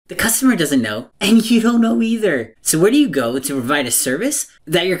The customer doesn't know, and you don't know either. So where do you go to provide a service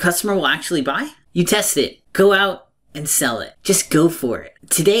that your customer will actually buy? You test it. Go out and sell it. Just go for it.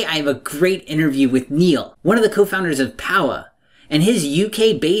 Today I have a great interview with Neil, one of the co-founders of Paua, and his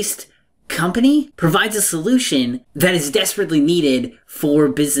UK-based company provides a solution that is desperately needed for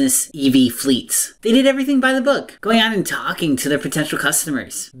business EV fleets. They did everything by the book, going out and talking to their potential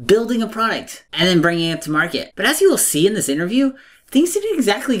customers, building a product, and then bringing it to market. But as you will see in this interview, things didn't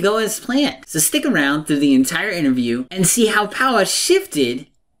exactly go as planned. So stick around through the entire interview and see how Paua shifted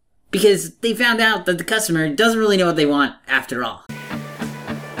because they found out that the customer doesn't really know what they want after all.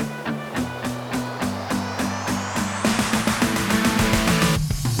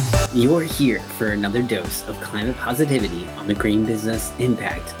 You're here for another dose of climate positivity on the Green Business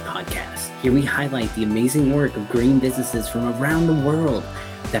Impact Podcast. Here we highlight the amazing work of green businesses from around the world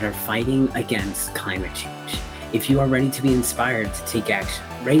that are fighting against climate change. If you are ready to be inspired to take action,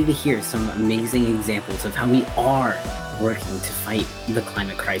 ready to hear some amazing examples of how we are working to fight the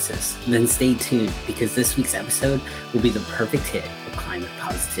climate crisis, then stay tuned because this week's episode will be the perfect hit of climate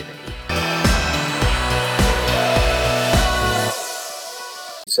positivity.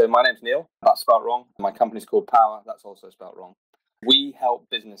 So my name's Neil, that's spelled wrong. My company's called Paua, that's also spelled wrong. We help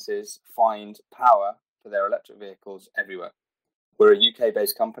businesses find power for their electric vehicles everywhere. We're a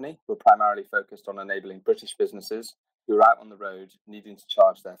UK-based company. We're primarily focused on enabling British businesses who are out on the road needing to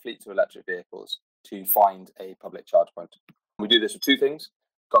charge their fleets of electric vehicles to find a public charge point. We do this with two things.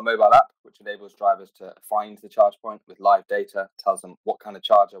 We've got a mobile app, which enables drivers to find the charge point with live data, tells them what kind of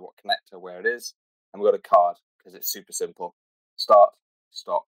charger, what connector, where it is. And we've got a card because it's super simple. Start,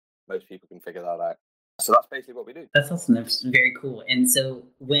 stop. Most people can figure that out. So that's basically what we do. That's awesome. That's very cool. And so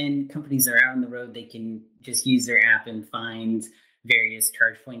when companies are out on the road, they can just use their app and find various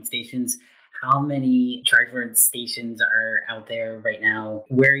charge point stations. How many charge point stations are out there right now?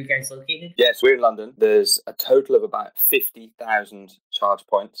 Where are you guys located? Yes, we're in London. There's a total of about 50,000 charge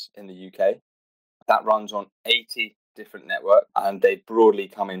points in the UK. That runs on 80 different networks, and they broadly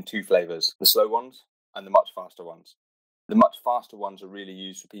come in two flavors, the slow ones and the much faster ones. The much faster ones are really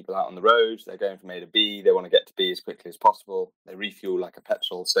used for people out on the road. They're going from A to B. They want to get to B as quickly as possible. They refuel like a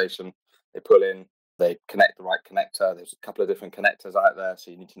petrol station. They pull in, they connect the right connector. There's a couple of different connectors out there,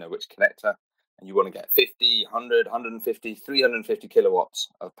 so you need to know which connector. And you want to get 50, 100, 150, 350 kilowatts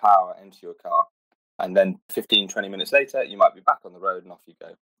of power into your car. And then 15, 20 minutes later, you might be back on the road and off you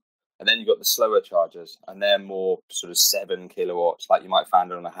go. And then you've got the slower chargers, and they're more sort of 7 kilowatts, like you might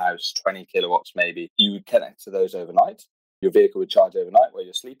find on a house, 20 kilowatts maybe. You would connect to those overnight. Your vehicle would charge overnight while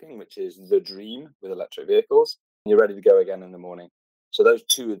you're sleeping, which is the dream with electric vehicles. And you're ready to go again in the morning. So those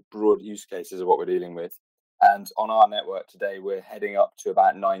two broad use cases are what we're dealing with. And on our network today, we're heading up to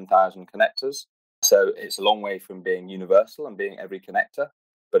about 9,000 connectors. So it's a long way from being universal and being every connector,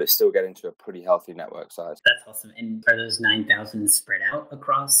 but it's still getting to a pretty healthy network size. That's awesome. And are those 9,000 spread out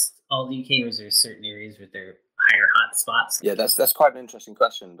across all the UK, or is there certain areas with their higher hot spots? Yeah, that's quite an interesting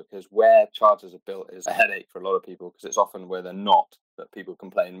question, because where chargers are built is a headache for a lot of people, because it's often where they're not that people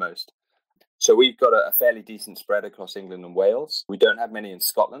complain most. So we've got a fairly decent spread across England and Wales. We don't have many in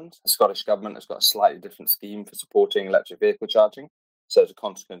Scotland. The Scottish government has got a slightly different scheme for supporting electric vehicle charging. So as a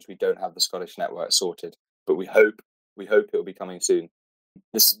consequence, we don't have the Scottish network sorted, but we hope it will be coming soon.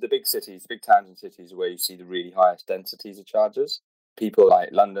 The big cities, big towns and cities are where you see the really highest densities of chargers. People like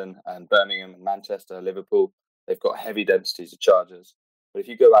London and Birmingham and Manchester, Liverpool, they've got heavy densities of chargers. But if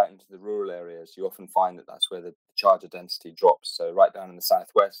you go out into the rural areas, you often find that that's where the charger density drops. So right down in the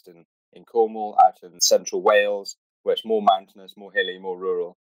southwest in Cornwall, out in central Wales, where it's more mountainous, more hilly, more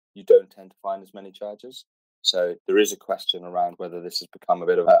rural, you don't tend to find as many chargers. So there is a question around whether this has become a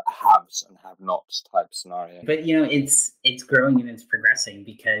bit of a haves and have-nots type scenario. But it's growing and it's progressing,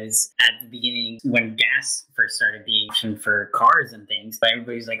 because at the beginning, when gas first started being optioned for cars and things,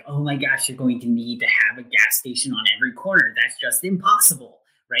 everybody's like, oh my gosh, you're going to need to have a gas station on every corner. That's just impossible,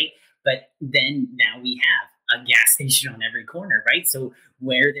 right? But then now we have a gas station on every corner, right? So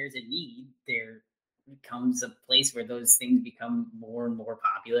where there's a need, there comes a place where those things become more and more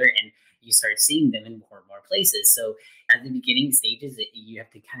popular, and you start seeing them in more and more places. So at the beginning stages, you have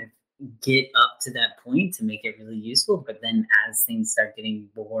to kind of get up to that point to make it really useful. But then as things start getting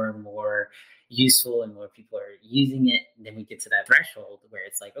more and more useful and more people are using it, then we get to that threshold where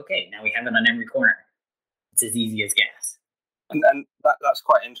it's like, okay, now we have it on every corner. It's as easy as gas. And that's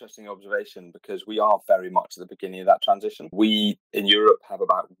quite an interesting observation, because we are very much at the beginning of that transition. We, in Europe, have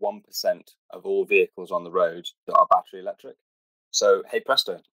about 1% of all vehicles on the road that are battery electric. So, hey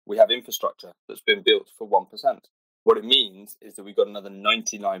presto, we have infrastructure that's been built for 1%. What it means is that we've got another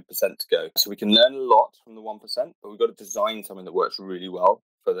 99% to go. So we can learn a lot from the 1%, but we've got to design something that works really well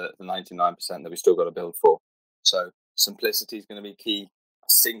for the 99% that we still got to build for. So simplicity is going to be key.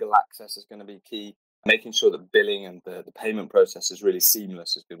 Single access is going to be key. Making sure that billing and the payment process is really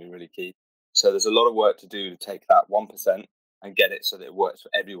seamless is going to be really key. So there's a lot of work to do to take that 1% and get it so that it works for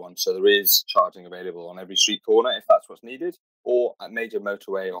everyone. So there is charging available on every street corner if that's what's needed, or at major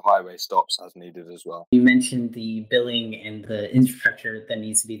motorway or highway stops as needed as well. You mentioned the billing and the infrastructure that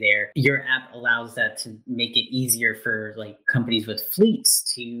needs to be there. Your app allows that to make it easier for like companies with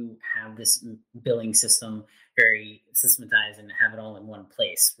fleets to have this billing system very systematized and have it all in one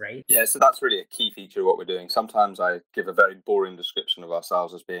place, right? Yeah, so that's really a key feature of what we're doing. Sometimes I give a very boring description of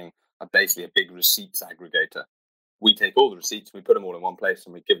ourselves as being basically a big receipts aggregator. We take all the receipts, we put them all in one place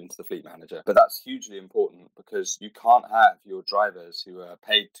and we give them to the fleet manager. But that's hugely important because you can't have your drivers who are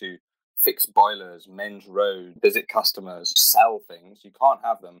paid to fix boilers, mend roads, visit customers, sell things. You can't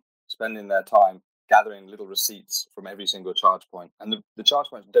have them spending their time gathering little receipts from every single charge point. And the charge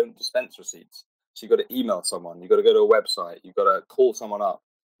points don't dispense receipts. So you've got to email someone, you've got to go to a website, you've got to call someone up.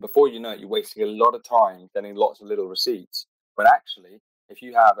 Before you know it, you're wasting a lot of time getting lots of little receipts. When actually, if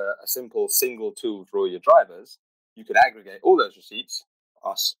you have a simple single tool for all your drivers, you can aggregate all those receipts.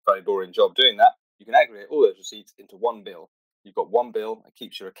 Us, very boring job doing that. You can aggregate all those receipts into one bill. You've got one bill. It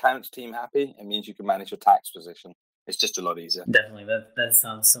keeps your accounts team happy. It means you can manage your tax position. It's just a lot easier. Definitely. That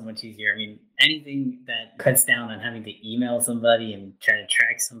sounds so much easier. I mean, anything that cuts down on having to email somebody and try to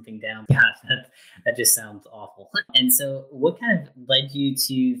track something down, gosh, that just sounds awful. And so, what kind of led you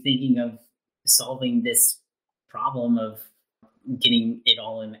to thinking of solving this problem of getting it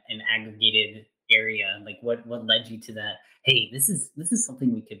all in an aggregated area? Like, what led you to that? Hey, this is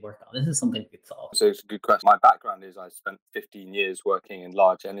something we could work on. This is something we could solve. So it's a good question. My background is I spent 15 years working in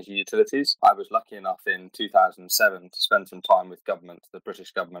large energy utilities. I was lucky enough in 2007 to spend some time with government, the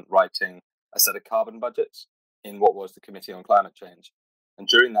British government, writing a set of carbon budgets in what was the Committee on Climate Change. And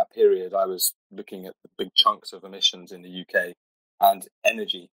during that period, I was looking at the big chunks of emissions in the UK, and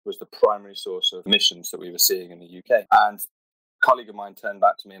energy was the primary source of emissions that we were seeing in the UK. And a colleague of mine turned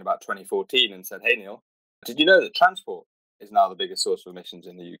back to me in about 2014 and said, "Hey, Neil, did you know that transport is now the biggest source of emissions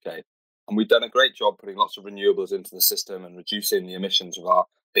in the UK? And we've done a great job putting lots of renewables into the system and reducing the emissions of our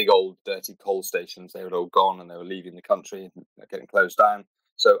big old dirty coal stations. They were all gone and they were leaving the country and getting closed down.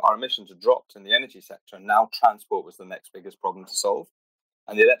 So our emissions had dropped in the energy sector, and now transport was the next biggest problem to solve.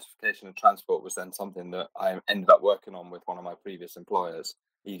 And the electrification of transport was then something that I ended up working on with one of my previous employers,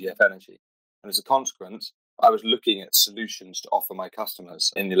 EDF Energy. And as a consequence, I was looking at solutions to offer my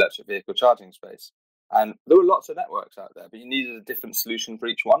customers in the electric vehicle charging space. And there were lots of networks out there, but you needed a different solution for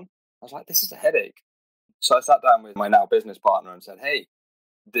each one. I was like, this is a headache. So I sat down with my now business partner and said, hey,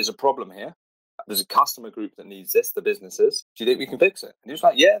 there's a problem here. There's a customer group that needs this, the businesses. Do you think we can fix it? And he was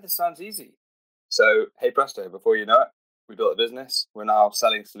like, yeah, this sounds easy. So, hey presto, before you know it, we built a business. We're now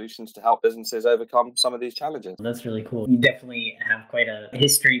selling solutions to help businesses overcome some of these challenges. That's really cool. You definitely have quite a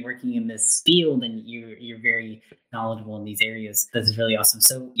history working in this field, and you're very knowledgeable in these areas. That's really awesome.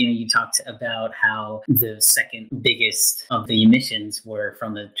 So, you talked about how the second biggest of the emissions were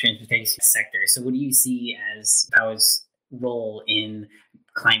from the transportation sector. So, what do you see as Paua's role in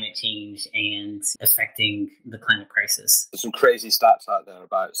climate change and affecting the climate crisis? There's some crazy stats out there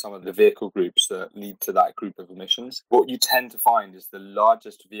about some of the vehicle groups that lead to that group of emissions. What you tend to find is the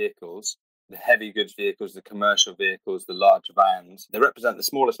largest vehicles, the heavy goods vehicles, the commercial vehicles, the large vans, they represent the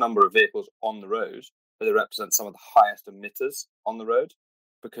smallest number of vehicles on the road, but they represent some of the highest emitters on the road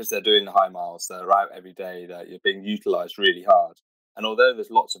because they're doing the high miles, they're out every day, you're being utilized really hard. And although there's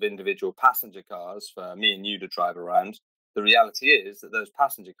lots of individual passenger cars for me and you to drive around, the reality is that those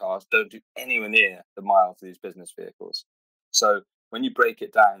passenger cars don't do anywhere near the miles of these business vehicles. So when you break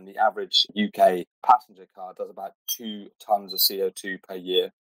it down, the average UK passenger car does about 2 tons of CO2 per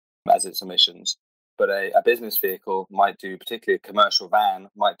year as its emissions. But a business vehicle might do, particularly a commercial van,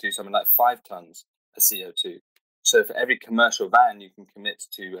 might do something like 5 tons of CO2. So for every commercial van you can commit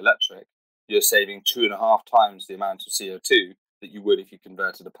to electric, you're saving 2.5 times the amount of CO2 that you would if you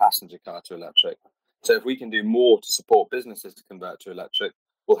converted a passenger car to electric. So if we can do more to support businesses to convert to electric,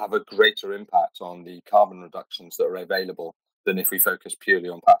 we'll have a greater impact on the carbon reductions that are available than if we focus purely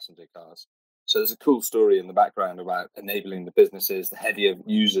on passenger cars. So there's a cool story in the background about enabling the businesses, the heavier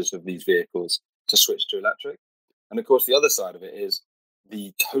users of these vehicles, to switch to electric. And of course, the other side of it is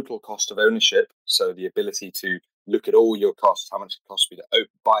the total cost of ownership. So the ability to look at all your costs, how much it costs you to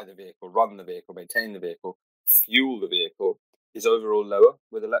buy the vehicle, run the vehicle, maintain the vehicle, fuel the vehicle, is overall lower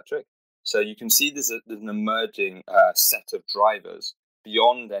with electric. So you can see there's an emerging set of drivers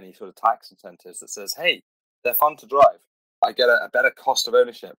beyond any sort of tax incentives that says, hey, they're fun to drive. I get a better cost of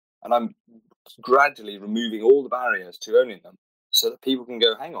ownership, and I'm gradually removing all the barriers to owning them. so that people can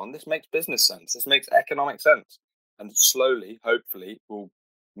go, hang on, this makes business sense. This makes economic sense. And slowly, hopefully, we'll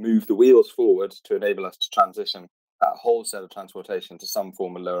move the wheels forward to enable us to transition that whole set of transportation to some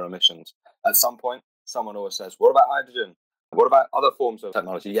form of lower emissions. At some point, someone always says, what about hydrogen? What about other forms of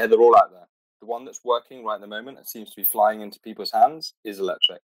technology? Yeah, they're all out there. The one that's working right at the moment and seems to be flying into people's hands is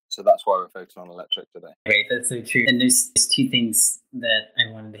electric. So that's why we're focusing on electric today. Right, that's so true. And there's two things that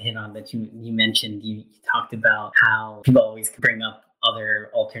I wanted to hit on that you mentioned. You talked about how people always bring up other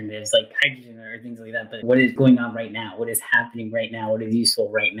alternatives like hydrogen or things like that. But what is going on right now? What is happening right now? What is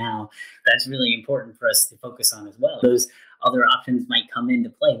useful right now? That's really important for us to focus on as well. Those other options might come into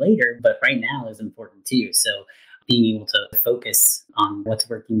play later, but right now is important too. So being able to focus on what's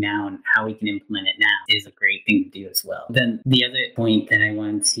working now and how we can implement it now is a great thing to do as well. Then the other point that I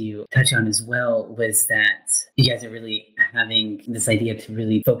wanted to touch on as well was that you guys are really having this idea to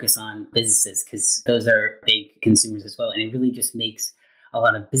really focus on businesses because those are big consumers as well. And it really just makes a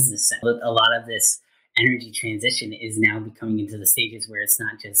lot of business sense. A lot of this energy transition is now becoming into the stages where it's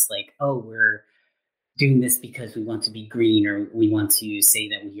not just like, oh, we're doing this because we want to be green or we want to say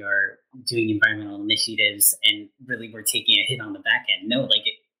that we are doing environmental initiatives and really we're taking a hit on the back end. No, like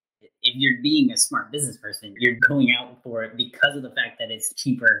if you're being a smart business person, you're going out for it because of the fact that it's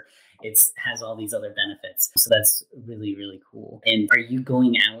cheaper. It has all these other benefits. So that's really, really cool. And are you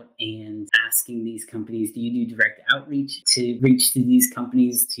going out and asking these companies, do you do direct outreach to reach to these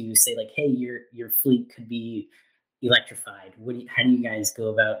companies to say like, hey, your fleet could be electrified? How do you guys go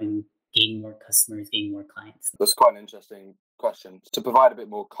about and gaining more customers, gaining more clients? That's quite an interesting question. To provide a bit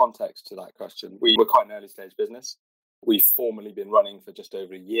more context to that question, we were quite an early stage business. We've formally been running for just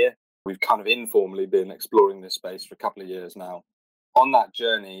over a year. We've kind of informally been exploring this space for a couple of years now. On that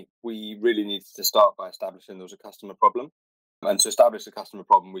journey, we really needed to start by establishing there was a customer problem. And to establish a customer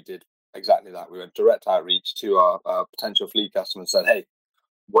problem, we did exactly that. We went direct outreach to our potential fleet customers and said, hey,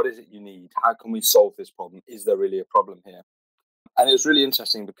 what is it you need? How can we solve this problem? Is there really a problem here? And it was really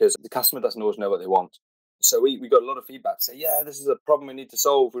interesting because the customer doesn't always know what they want. So we got a lot of feedback to say, yeah, this is a problem we need to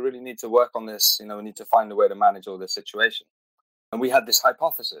solve. We really need to work on this. We need to find a way to manage all this situation. And we had this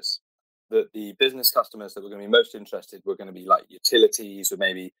hypothesis that the business customers that were going to be most interested were going to be like utilities with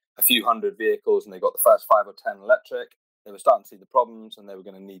maybe a few hundred vehicles, and they got the first 5 or 10 electric. They were starting to see the problems and they were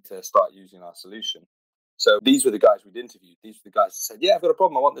going to need to start using our solution. So these were the guys we'd interviewed. These were the guys that said, yeah, I've got a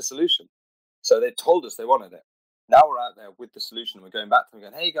problem. I want this solution. So they told us they wanted it. Now we're out there with the solution. We're going back to them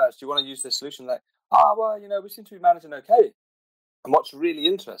going, hey guys, do you want to use this solution? Like, well, we seem to be managing okay. And what's really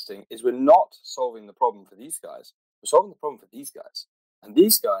interesting is we're not solving the problem for these guys. We're solving the problem for these guys. And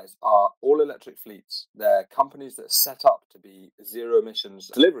these guys are all electric fleets. They're companies that are set up to be zero emissions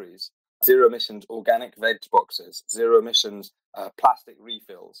deliveries, zero emissions organic veg boxes, zero emissions plastic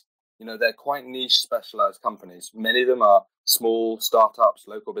refills. They're quite niche specialized companies. Many of them are small startups,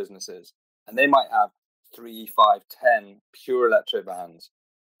 local businesses, and they might have 3, 5, 10 pure electric vans,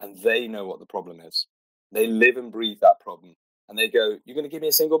 and they know what the problem is. They live and breathe that problem. And they go, you're going to give me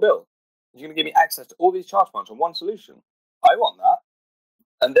a single bill? You're going to give me access to all these charge points on one solution? I want that.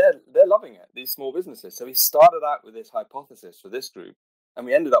 And they're loving it, these small businesses. So we started out with this hypothesis for this group, and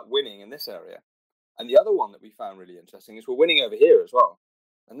we ended up winning in this area. And the other one that we found really interesting is we're winning over here as well.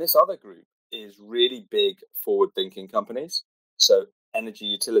 And this other group is really big forward-thinking companies. So energy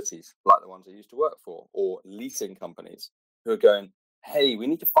utilities, like the ones I used to work for, or leasing companies who are going, hey, we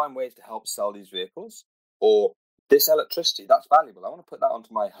need to find ways to help sell these vehicles, or this electricity, that's valuable. I want to put that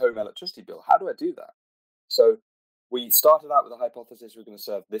onto my home electricity bill. How do I do that? So we started out with a hypothesis we're going to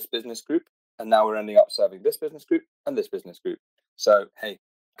serve this business group, and now we're ending up serving this business group and this business group. So, hey,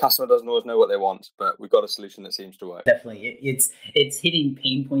 customer doesn't always know what they want, but we've got a solution that seems to work. Definitely, it's hitting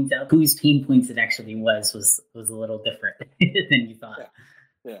pain points out. Whose pain points it actually was a little different than you thought.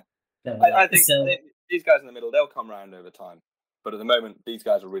 Yeah. I think these guys in the middle, they'll come around over time, but at the moment, these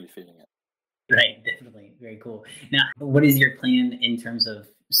guys are really feeling it. Right, definitely, very cool. Now, what is your plan in terms of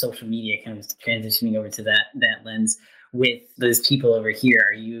social media? Kind of transitioning over to that lens with those people over here.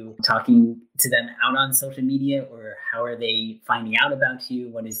 Are you talking to them out on social media, or how are they finding out about you?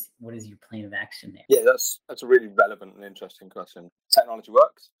 What is your plan of action there? Yeah, that's a really relevant and interesting question. Technology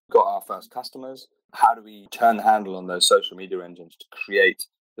works. Got our first customers. How do we turn the handle on those social media engines to create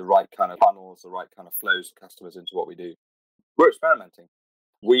the right kind of funnels, the right kind of flows of customers into what we do? We're experimenting.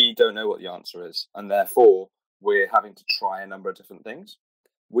 We don't know what the answer is, and therefore we're having to try a number of different things.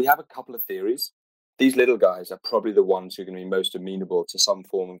 We have a couple of theories. These little guys are probably the ones who are going to be most amenable to some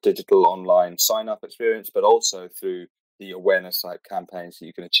form of digital online sign-up experience, but also through the awareness type campaigns that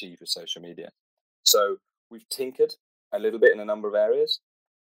you can achieve with social media. So we've tinkered a little bit in a number of areas.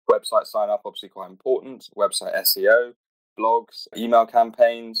 Website sign-up, obviously quite important. Website SEO, blogs, email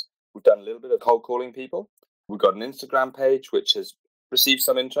campaigns. We've done a little bit of cold calling people. We've got an Instagram page, which has received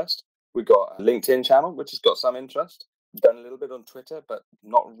some interest. We've got a LinkedIn channel, which has got some interest. We've done a little bit on Twitter, but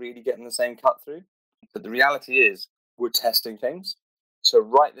not really getting the same cut through. But the reality is we're testing things. So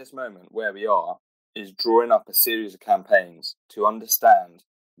right this moment where we are is drawing up a series of campaigns to understand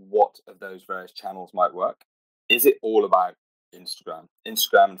what of those various channels might work. Is it all about Instagram and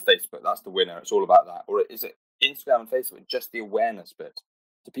Facebook? That's the winner. It's all about that. Or is it Instagram and Facebook, just the awareness bit?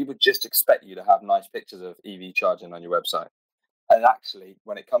 Do people just expect you to have nice pictures of EV charging on your website? And actually,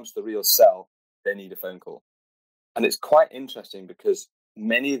 when it comes to the real sell, they need a phone call. And it's quite interesting because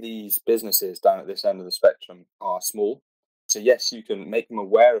many of these businesses down at this end of the spectrum are small. So yes, you can make them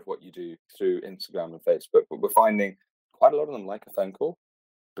aware of what you do through Instagram and Facebook, but we're finding quite a lot of them like a phone call,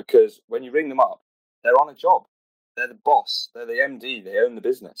 because when you ring them up, they're on a job. They're the boss, they're the MD, they own the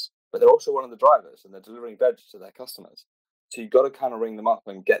business, but they're also one of the drivers and they're delivering veg to their customers. So you've got to kind of ring them up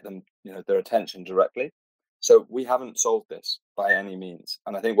and get them, their attention directly. So we haven't solved this by any means.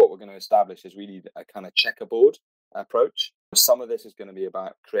 And I think what we're going to establish is really a kind of checkerboard approach. Some of this is going to be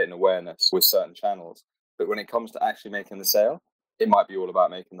about creating awareness with certain channels. But when it comes to actually making the sale, it might be all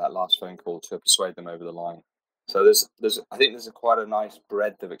about making that last phone call to persuade them over the line. So I think there's quite a nice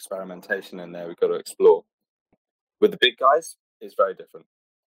breadth of experimentation in there we've got to explore. With the big guys, it's very different.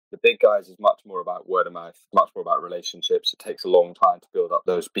 The big guys is much more about word of mouth, much more about relationships. It takes a long time to build up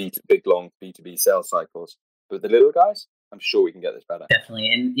those big, long B2B sales cycles. But the little guys, I'm sure we can get this better. Definitely.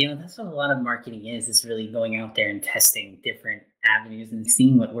 And, that's what a lot of marketing is really going out there and testing different avenues and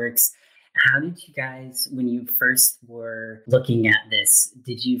seeing what works. How did you guys, when you first were looking at this,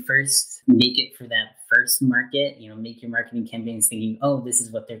 did you first make it for that first market, make your marketing campaigns thinking, oh, this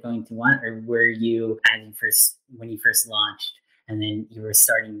is what they're going to want? Or were you, when you first launched, and then you were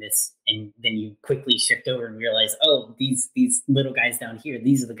starting this, and then you quickly shift over and realize, oh, these little guys down here,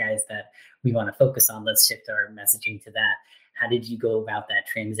 these are the guys that we want to focus on. Let's shift our messaging to that. How did you go about that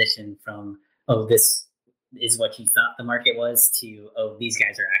transition from, oh, this is what you thought the market was, to, oh, these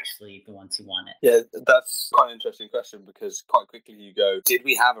guys are actually the ones who want it? Yeah, that's quite an interesting question, because quite quickly you go, did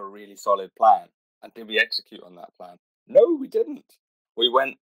we have a really solid plan? And did we execute on that plan? No, we didn't. We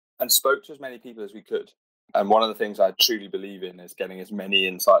went and spoke to as many people as we could. And one of the things I truly believe in is getting as many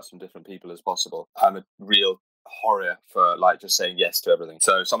insights from different people as possible. I'm a real horror for just saying yes to everything.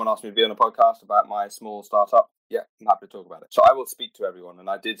 So someone asked me to be on a podcast about my small startup. Yeah, I'm happy to talk about it. So I will speak to everyone, and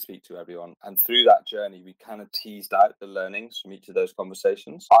I did speak to everyone. And through that journey, we kind of teased out the learnings from each of those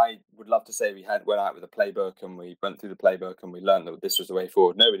conversations. I would love to say we went out with a playbook and we went through the playbook and we learned that this was the way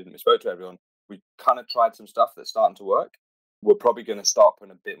forward. No, we didn't. We spoke to everyone. We kind of tried some stuff that's starting to work. We're probably going to start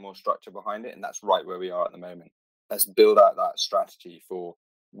putting a bit more structure behind it, and that's right where we are at the moment. Let's build out that strategy for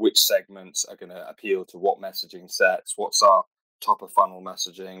which segments are going to appeal to what messaging sets, what's our top of funnel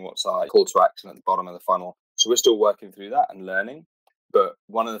messaging, what's our call to action at the bottom of the funnel. So we're still working through that and learning. But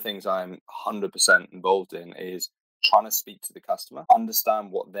one of the things I'm 100% involved in is trying to speak to the customer,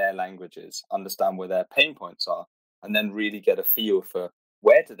 understand what their language is, understand where their pain points are, and then really get a feel for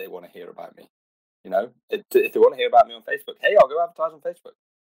where do they want to hear about me. If they want to hear about me on Facebook, hey, I'll go advertise on Facebook.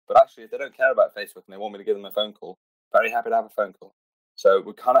 But actually, if they don't care about Facebook and they want me to give them a phone call, very happy to have a phone call. So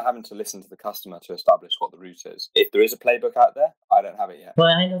we're kind of having to listen to the customer to establish what the route is. If there is a playbook out there, I don't have it yet. Well,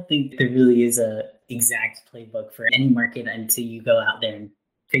 I don't think there really is a exact playbook for any market until you go out there and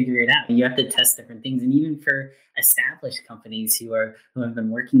figure it out. You have to test different things. And even for established companies who have been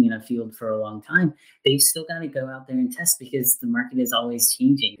working in a field for a long time, they've still got to go out there and test, because the market is always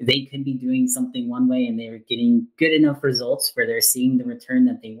changing. They could be doing something one way and they're getting good enough results where they're seeing the return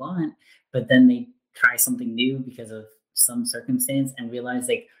that they want, but then they try something new because of some circumstance and realize,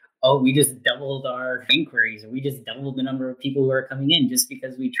 like, oh, we just doubled our inquiries, or we just doubled the number of people who are coming in just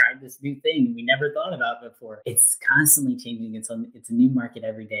because we tried this new thing we never thought about before. It's constantly changing. It's a new market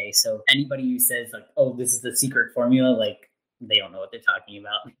every day. So anybody who says, like, oh, this is the secret formula, like, they don't know what they're talking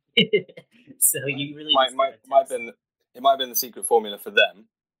about. So you really it might have been the secret formula for them,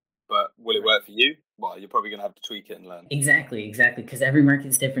 but will it work for you? Well, you're probably going to have to tweak it and learn. Exactly, because every market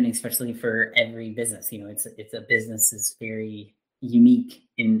is different, especially for every business. It's a business is very unique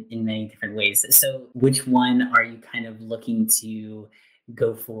in many different ways. So which one are you kind of looking to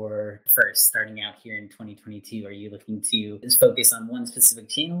go for first, starting out here in 2022? Are you looking to just focus on one specific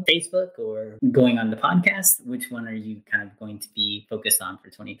channel, Facebook, or going on the podcast? Which one are you kind of going to be focused on for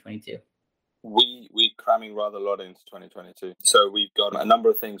 2022? We're cramming rather a lot into 2022. So we've got a number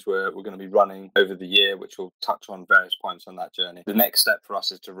of things we're going to be running over the year, which will touch on various points on that journey. The next step for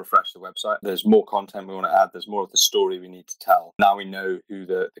us is to refresh the website. There's more content we want to add. There's more of the story we need to tell. Now we know who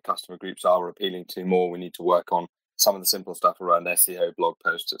the customer groups are we're appealing to more. We need to work on some of the simple stuff around SEO, blog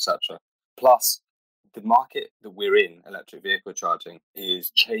posts, etc. Plus, the market that we're in, electric vehicle charging,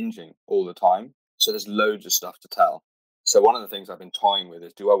 is changing all the time. So there's loads of stuff to tell. So one of the things I've been toying with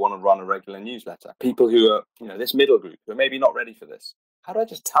is, do I want to run a regular newsletter? People who are, this middle group who are maybe not ready for this, how do I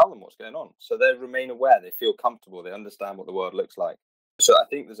just tell them what's going on so they remain aware, they feel comfortable, they understand what the world looks like? So I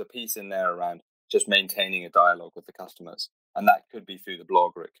think there's a piece in there around just maintaining a dialogue with the customers. And that could be through the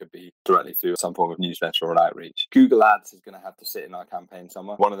blog, or it could be directly through some form of newsletter or an outreach. Google Ads is going to have to sit in our campaign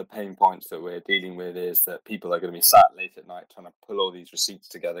somewhere. One of the pain points that we're dealing with is that people are going to be sat late at night trying to pull all these receipts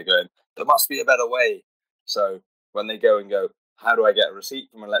together going, there must be a better way. So when they go, how do I get a receipt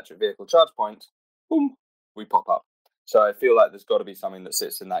from an electric vehicle charge point? Boom, we pop up. So I feel like there's got to be something that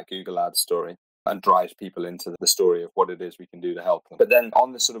sits in that Google Ads story and drives people into the story of what it is we can do to help them. But then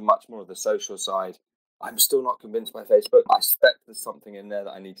on the sort of much more of the social side, I'm still not convinced by Facebook. I suspect there's something in there that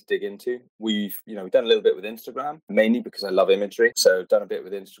I need to dig into. We've done a little bit with Instagram, mainly because I love imagery. So done a bit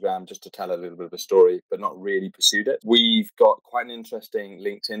with Instagram just to tell a little bit of a story, but not really pursued it. We've got quite an interesting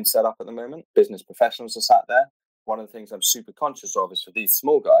LinkedIn setup at the moment. Business professionals are sat there. One of the things I'm super conscious of is for these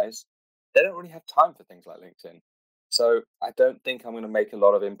small guys, they don't really have time for things like LinkedIn. So I don't think I'm going to make a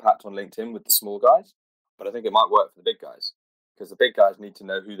lot of impact on LinkedIn with the small guys, but I think it might work for the big guys, because the big guys need to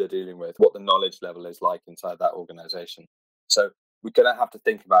know who they're dealing with, what the knowledge level is like inside that organization. So we're going to have to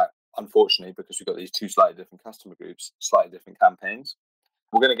think about, unfortunately, because we've got these two slightly different customer groups, slightly different campaigns.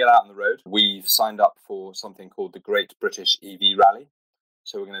 We're going to get out on the road. We've signed up for something called the Great British EV Rally.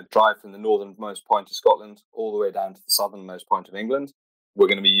 So we're going to drive from the northernmost point of Scotland all the way down to the southernmost point of England. We're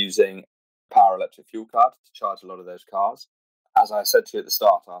going to be using Power electric fuel card to charge a lot of those cars. As I said to you at the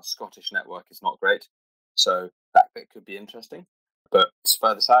start, our Scottish network is not great. So that bit could be interesting, but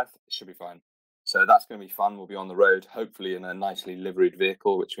further south, it should be fine. So that's going to be fun. We'll be on the road, hopefully in a nicely liveried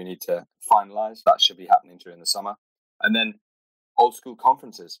vehicle, which we need to finalise. That should be happening during the summer. And then old school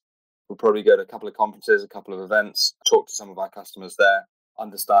conferences. We'll probably go to a couple of conferences, a couple of events, talk to some of our customers there,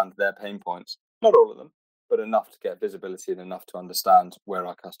 understand their pain points. Not all of them, but enough to get visibility and enough to understand where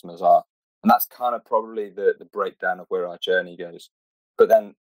our customers are. And that's kind of probably the breakdown of where our journey goes. But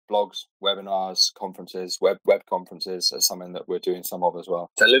then blogs, webinars, conferences, web conferences are something that we're doing some of as well.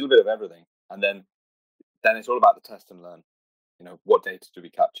 So a little bit of everything. And then it's all about the test and learn. What data do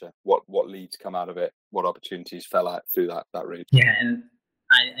we capture? What leads come out of it? What opportunities fell out through that route? Yeah, and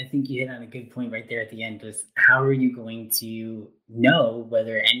I think you hit on a good point right there at the end. Was how are you going to know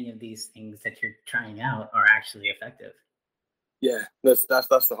whether any of these things that you're trying out are actually effective? Yeah, that's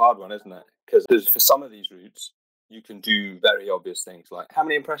the hard one, isn't it? Because for some of these routes, you can do very obvious things like how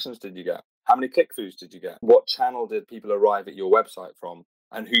many impressions did you get? How many click-throughs did you get? What channel did people arrive at your website from,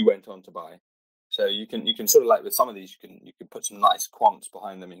 and who went on to buy? So you can sort of, like with some of these, you can put some nice quants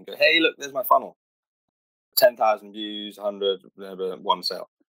behind them and go, hey, look, there's my funnel, 10,000 views, 100, one sale.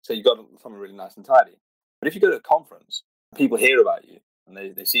 So you got something really nice and tidy. But if you go to a conference, people hear about you and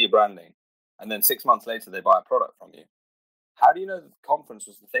they see your branding, and then 6 months later they buy a product from you. How do you know that the conference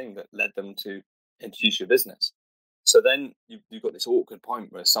was the thing that led them to introduce your business? So then you've got this awkward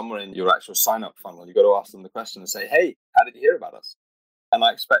point where somewhere in your actual sign-up funnel, you've got to ask them the question and say, hey, how did you hear about us? And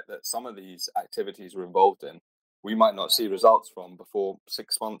I expect that some of these activities we're involved in, we might not see results from before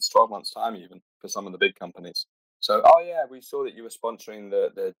 6 months, 12 months time even for some of the big companies. So, oh yeah, we saw that you were sponsoring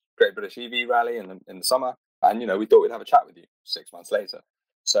the Great British EV Rally in the summer, and we thought we'd have a chat with you 6 months later.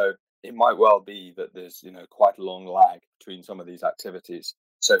 So it might well be that there's quite a long lag between some of these activities.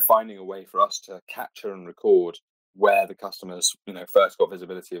 So finding a way for us to capture and record where the customers first got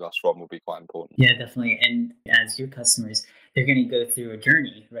visibility of us from will be quite important. Yeah, definitely. And as your customers, they're going to go through a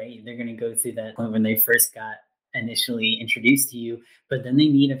journey, right? They're going to go through that point when they first got initially introduced to you, but then they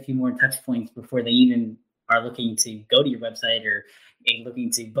need a few more touch points before they even are looking to go to your website or looking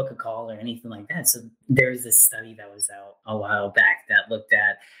to book a call or anything like that. So there's this study that was out a while back that looked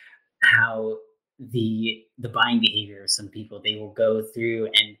at how the buying behavior of some people, they will go through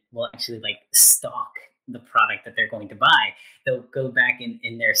and will actually like stalk the product that they're going to buy. They'll go back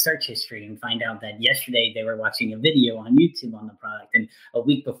in their search history and find out that yesterday they were watching a video on YouTube on the product, and a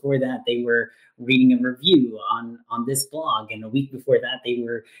week before that they were reading a review on this blog, and a week before that they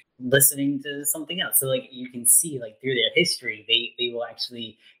were listening to something else. So like you can see like through their history, they will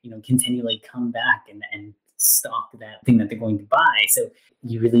actually continually come back and stock that thing that they're going to buy. So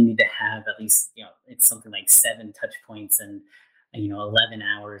you really need to have at least it's something like 7 touch points and 11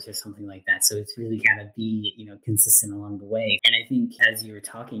 hours or something like that. So it's really got to be consistent along the way. And I think as you were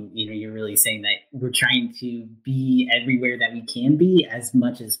talking, you're really saying that we're trying to be everywhere that we can be as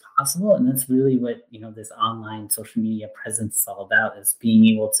much as possible, and that's really what this online social media presence is all about, is being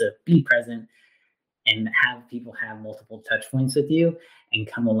able to be present and have people have multiple touch points with you and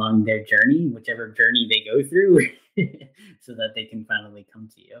come along their journey, whichever journey they go through, so that they can finally come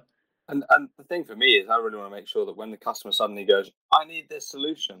to you. And the thing for me is I really want to make sure that when the customer suddenly goes, I need this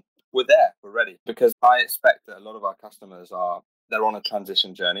solution, we're there, we're ready. Because I expect that a lot of our customers they're on a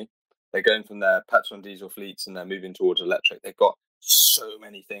transition journey. They're going from their petrol and diesel fleets and they're moving towards electric. They've got so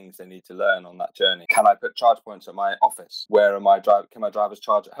many things they need to learn on that journey. Can I put charge points at my office? Can my drivers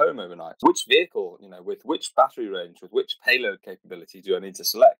charge at home overnight? Which vehicle, with which battery range, with which payload capability do I need to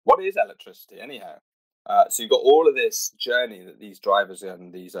select? What is electricity anyhow? So you've got all of this journey that these drivers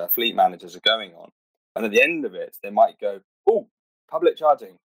and these fleet managers are going on. And at the end of it, they might go, oh, public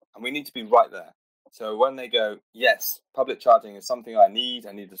charging. And we need to be right there. So when they go, yes, public charging is something I need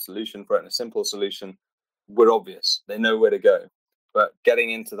a solution for it, and a simple solution, we're obvious. They know where to go. But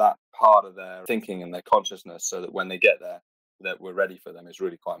getting into that part of their thinking and their consciousness so that when they get there, that we're ready for them is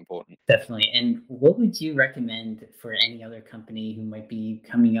really quite important. Definitely. And what would you recommend for any other company who might be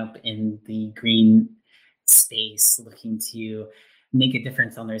coming up in the green space, looking to make a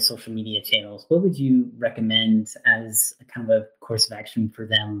difference on their social media channels? What would you recommend as a kind of a course of action for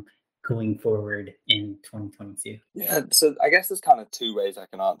them going forward in 2022? Yeah, so I guess there's kind of two ways I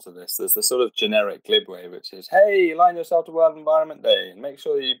can answer this. There's the sort of generic glib way, which is, hey, align yourself to World Environment Day and make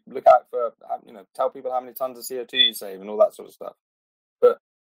sure you look out for, tell people how many tons of CO2 you save and all that sort of stuff. But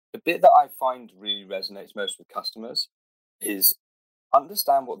the bit that I find really resonates most with customers is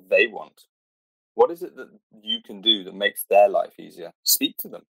understand what they want. What is it that you can do that makes their life easier? Speak to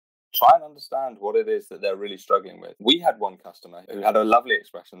them. Try and understand what it is that they're really struggling with. We had one customer who had a lovely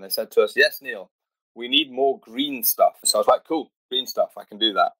expression. They said to us, yes, Neil, we need more green stuff. So I was like, cool, green stuff, I can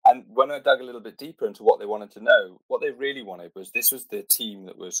do that. And when I dug a little bit deeper into what they wanted to know, what they really wanted was, this was the team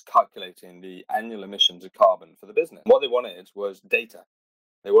that was calculating the annual emissions of carbon for the business. What they wanted was data.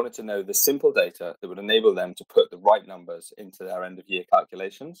 They wanted to know the simple data that would enable them to put the right numbers into their end of year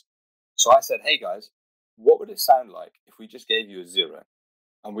calculations. So I said, hey guys, what would it sound like if we just gave you a 0?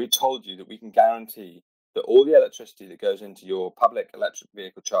 And we told you that we can guarantee that all the electricity that goes into your public electric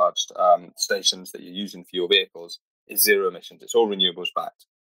vehicle charged stations that you're using for your vehicles is 0 emissions. It's all renewables backed.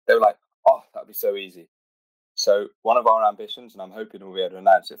 They were like, oh, that'd be so easy. So one of our ambitions, and I'm hoping we'll be able to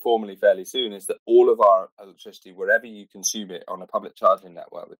announce it formally fairly soon, is that all of our electricity, wherever you consume it on a public charging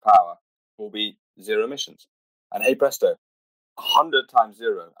network with Paua, will be 0 emissions. And hey presto, 100 times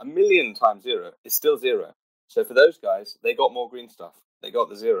 0, 1,000,000 times 0 is still 0. So for those guys, they got more green stuff. They got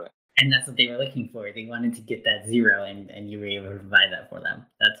the 0. And that's what they were looking for. They wanted to get that 0, and you were able to provide that for them.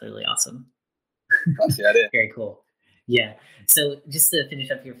 That's really awesome. That's the idea. Very cool. Yeah. So just to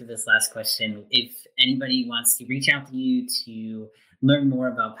finish up here for this last question, if anybody wants to reach out to you to learn more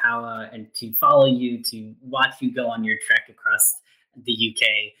about Paua and to follow you, to watch you go on your trek across the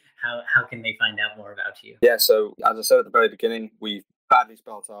UK, how can they find out more about you? Yeah, so as I said at the very beginning, we've badly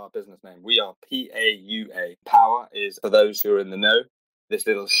spelled our business name. We are Paua. Paua is, for those who are in the know, this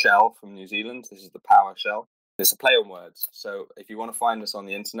little shell from New Zealand. This is the Paua shell. It's a play on words. So if you want to find us on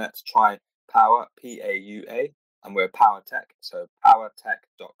the internet, try Paua, Paua, and we're Paua Tech, so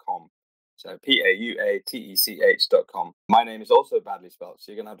pauatech.com. So pauatech.com. My name is also badly spelled,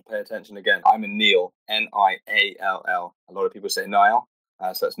 so you're going to have to pay attention again. I'm a Neil, Niall. A lot of people say Niall.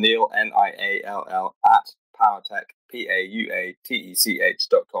 So that's Neil, Niall, at pauatech,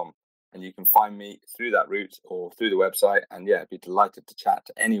 pauatech.com. And you can find me through that route or through the website. And yeah, I'd be delighted to chat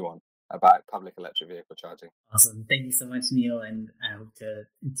to anyone about public electric vehicle charging. Awesome. Thank you so much, Neil. And I hope to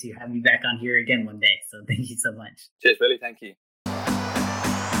have you back on here again one day. So thank you so much. Cheers, Billy. Thank you.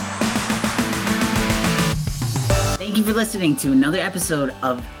 Thank you for listening to another episode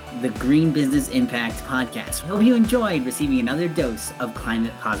of the Green Business Impact Podcast. I hope you enjoyed receiving another dose of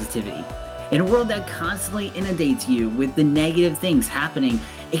climate positivity. In a world that constantly inundates you with the negative things happening,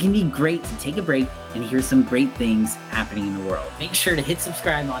 it can be great to take a break and hear some great things happening in the world. Make sure to hit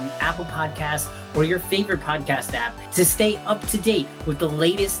subscribe on Apple Podcasts or your favorite podcast app to stay up to date with the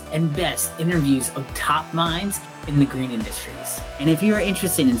latest and best interviews of top minds in the green industries. And if you are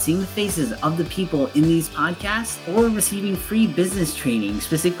interested in seeing the faces of the people in these podcasts or receiving free business training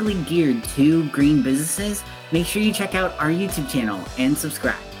specifically geared to green businesses, make sure you check out our YouTube channel and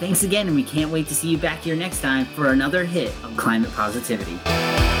subscribe. Thanks again, and we can't wait to see you back here next time for another hit of climate positivity.